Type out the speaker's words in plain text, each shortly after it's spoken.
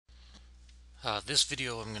This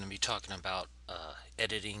video I'm going to be talking about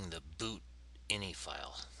editing the Boot.ini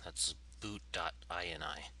file. That's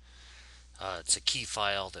Boot.ini. It's a key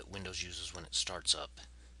file that Windows uses when it starts up,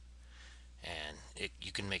 and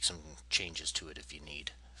you can make some changes to it if you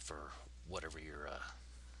need for whatever you're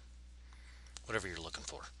looking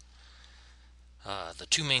for. The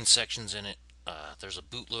two main sections in it, there's a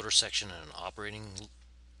bootloader section and an operating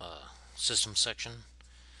system section.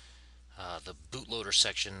 The bootloader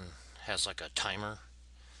section has like a timer.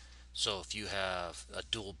 So if you have a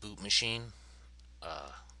dual boot machine, uh,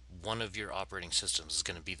 one of your operating systems is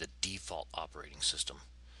going to be the default operating system.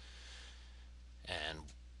 And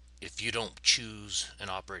if you don't choose an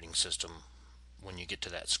operating system when you get to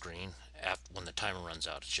that screen, when the timer runs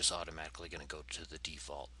out, it's just automatically going to go to the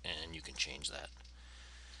default, and you can change that.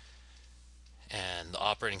 And the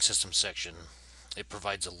operating system section, it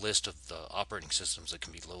provides a list of the operating systems that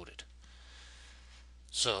can be loaded.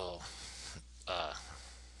 So uh,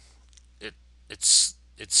 it it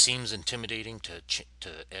seems intimidating to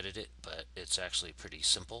edit it, but it's actually pretty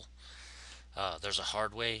simple. There's a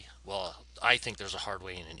hard way. Well, I think there's a hard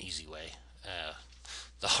way and an easy way.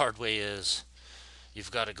 The hard way is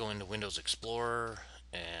you've got to go into Windows Explorer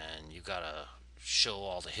and you've got to show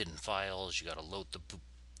all the hidden files. You got to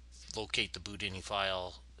locate the Boot.ini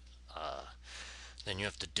file. Then you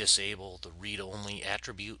have to disable the read-only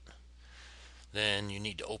attribute. Then you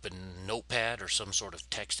need to open Notepad or some sort of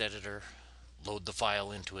text editor, load the file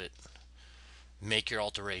into it, make your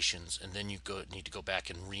alterations, and then you need to go back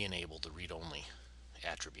and re-enable the read-only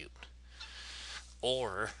attribute.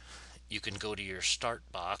 Or you can go to your start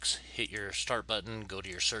box, hit your start button, go to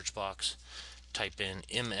your search box, type in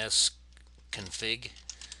msconfig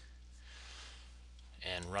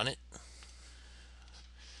and run it.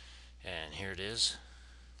 And here it is.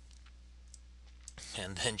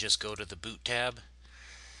 And then just go to the boot tab.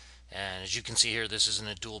 And as you can see here, this isn't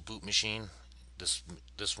a dual boot machine.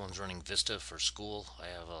 This one's running Vista for school. I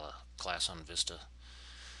have a class on Vista,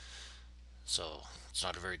 so it's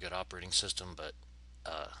not a very good operating system, but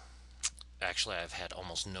actually I've had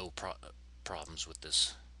almost no problems with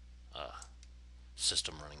this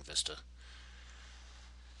system running Vista.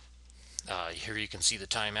 Here you can see the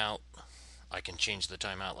timeout. I can change the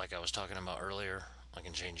timeout like I was talking about earlier. I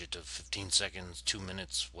can change it to 15 seconds, 2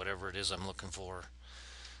 minutes, whatever it is I'm looking for.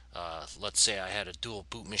 Let's say I had a dual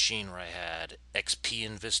boot machine where I had XP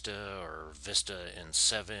in Vista or Vista in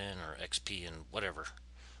 7 or XP in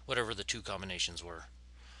whatever the two combinations were.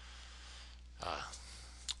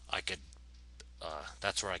 I could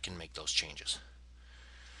that's where I can make those changes.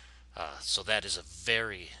 So that is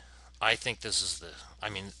I think this is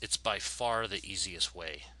it's by far the easiest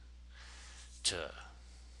way to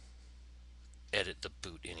edit the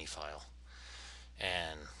Boot.ini file.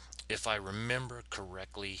 And if I remember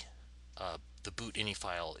correctly, the Boot.ini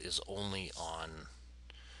file is only on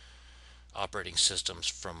operating systems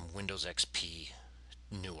from Windows XP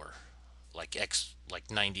newer. Like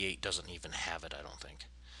 98 doesn't even have it, I don't think.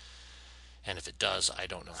 And if it does, I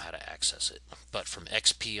don't know how to access it. But from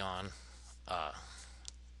XP on,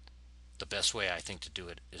 the best way I think to do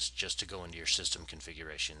it is just to go into your system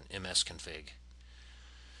configuration, msconfig,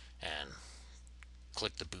 and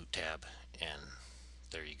click the boot tab, and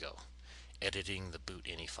there you go. Editing the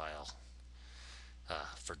Boot.ini file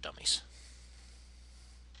for dummies.